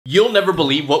You'll never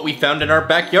believe what we found in our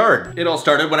backyard. It all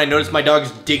started when I noticed my dogs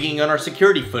digging on our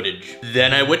security footage.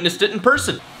 Then I witnessed it in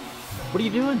person. What are you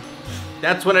doing?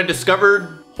 That's when I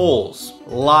discovered holes.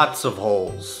 Lots of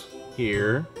holes.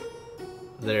 Here,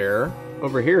 there,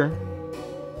 over here.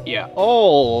 Yeah,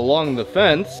 all along the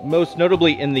fence, most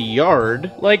notably in the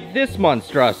yard, like this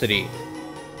monstrosity.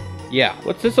 Yeah,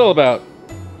 what's this all about,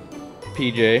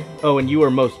 PJ? Oh, and you are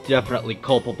most definitely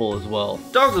culpable as well.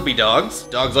 Dogs will be dogs.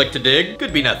 Dogs like to dig.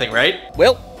 Could be nothing, right?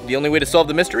 Well, the only way to solve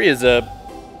the mystery is, do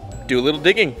a little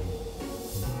digging.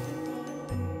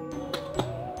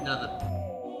 Nothing.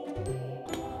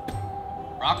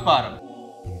 Rock bottom.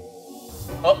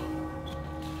 Oh,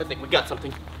 I think we got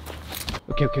something.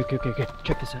 Okay.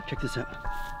 Check this out.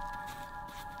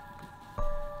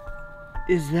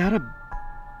 Is that a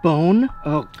bone?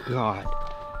 Oh, God.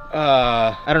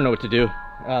 I don't know what to do.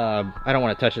 I don't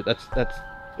want to touch it.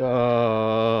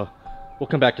 We'll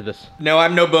come back to this. No,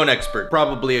 I'm no bone expert.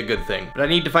 Probably a good thing. But I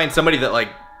need to find somebody that, like,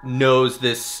 knows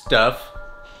this stuff.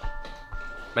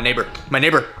 My neighbor.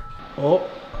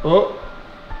 Oh.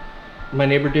 My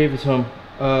neighbor Dave is home.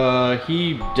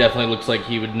 He definitely looks like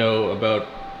he would know about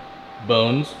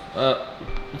bones.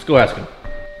 Let's go ask him.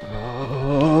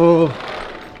 Oh.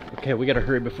 Okay, we gotta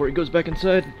hurry before he goes back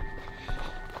inside.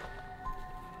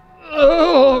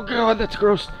 Oh, God, that's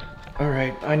gross. All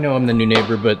right, I know I'm the new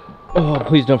neighbor, but oh,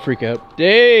 please don't freak out.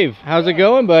 Dave, how's it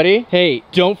going, buddy? Hey,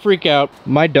 don't freak out.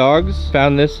 My dogs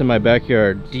found this in my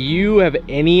backyard. Do you have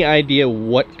any idea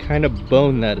what kind of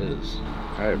bone that is?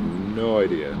 I have no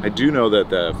idea. I do know that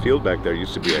the field back there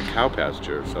used to be a cow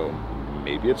pasture, so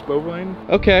maybe it's bovine?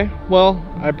 Okay, well,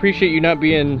 I appreciate you not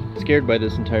being scared by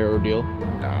this entire ordeal.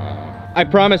 Nah. I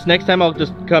promise next time I'll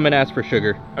just come and ask for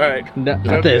sugar. All right. Not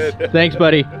this. Thanks,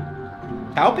 buddy.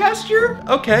 Cow pasture?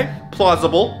 Okay,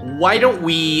 plausible. Why don't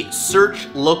we search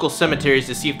local cemeteries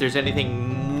to see if there's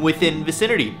anything within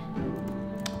vicinity?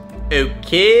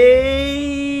 Okay,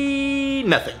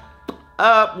 nothing.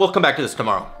 We'll come back to this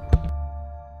tomorrow.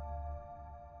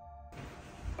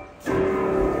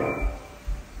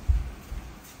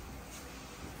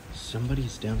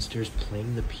 Somebody's downstairs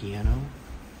playing the piano,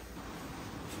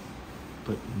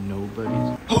 but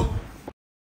nobody's...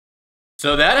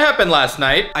 So that happened last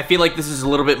night. I feel like this is a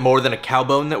little bit more than a cow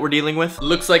bone that we're dealing with.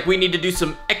 Looks like we need to do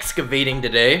some excavating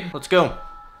today. Let's go.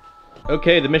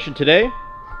 Okay, the mission today,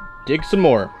 dig some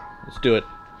more. Let's do it.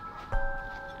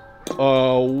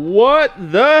 What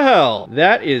the hell?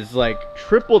 That is like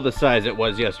triple the size it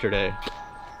was yesterday.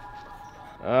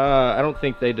 I don't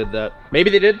think they did that.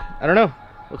 Maybe they did, I don't know.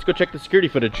 Let's go check the security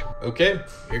footage. Okay,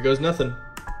 here goes nothing.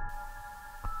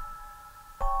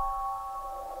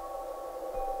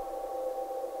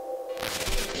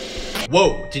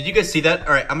 Whoa, did you guys see that?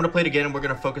 All right, I'm gonna play it again and we're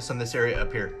gonna focus on this area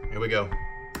up here. Here we go.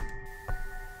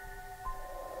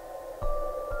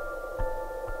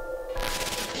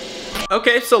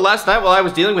 Okay, so last night while I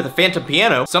was dealing with a phantom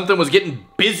piano, something was getting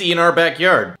busy in our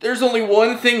backyard. There's only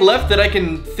one thing left that I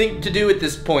can think to do at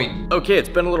this point. Okay, it's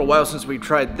been a little while since we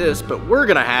tried this, but we're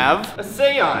gonna have a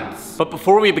seance. But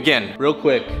before we begin, real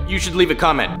quick, you should leave a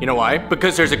comment. You know why?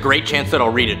 Because there's a great chance that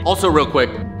I'll read it. Also real quick,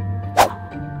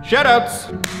 shoutouts.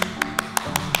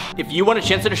 If you want a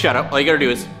chance at a shoutout, all you gotta do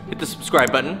is hit the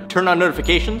subscribe button, turn on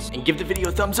notifications, and give the video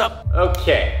a thumbs up.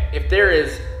 Okay, if there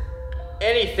is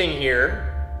anything here,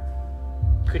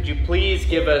 could you please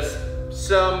give us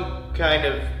some kind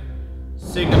of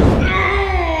signal?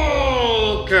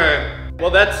 Okay.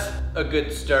 Well, that's a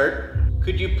good start.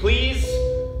 Could you please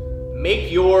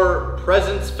make your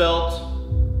presence felt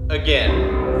again?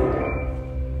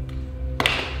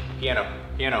 Piano.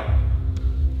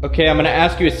 Okay, I'm gonna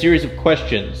ask you a series of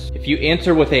questions. If you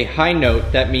answer with a high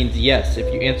note, that means yes.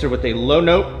 If you answer with a low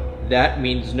note, that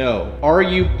means no. Are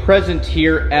you present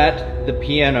here at the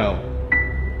piano?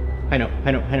 I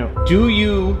know. Do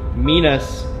you mean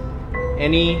us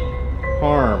any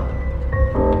harm?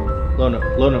 Low note.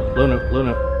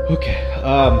 Okay,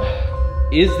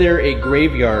 is there a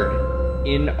graveyard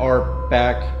in our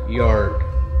backyard?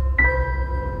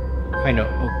 I know,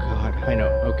 oh God, I know,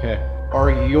 okay.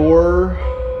 Are your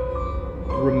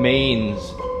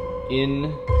remains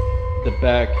in the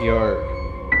backyard?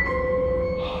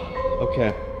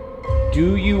 Okay.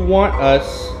 Do you want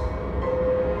us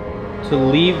to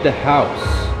leave the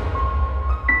house?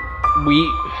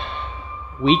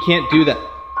 We can't do that.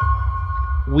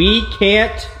 We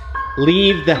can't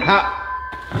leave the house.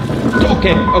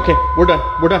 Okay, we're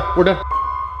done.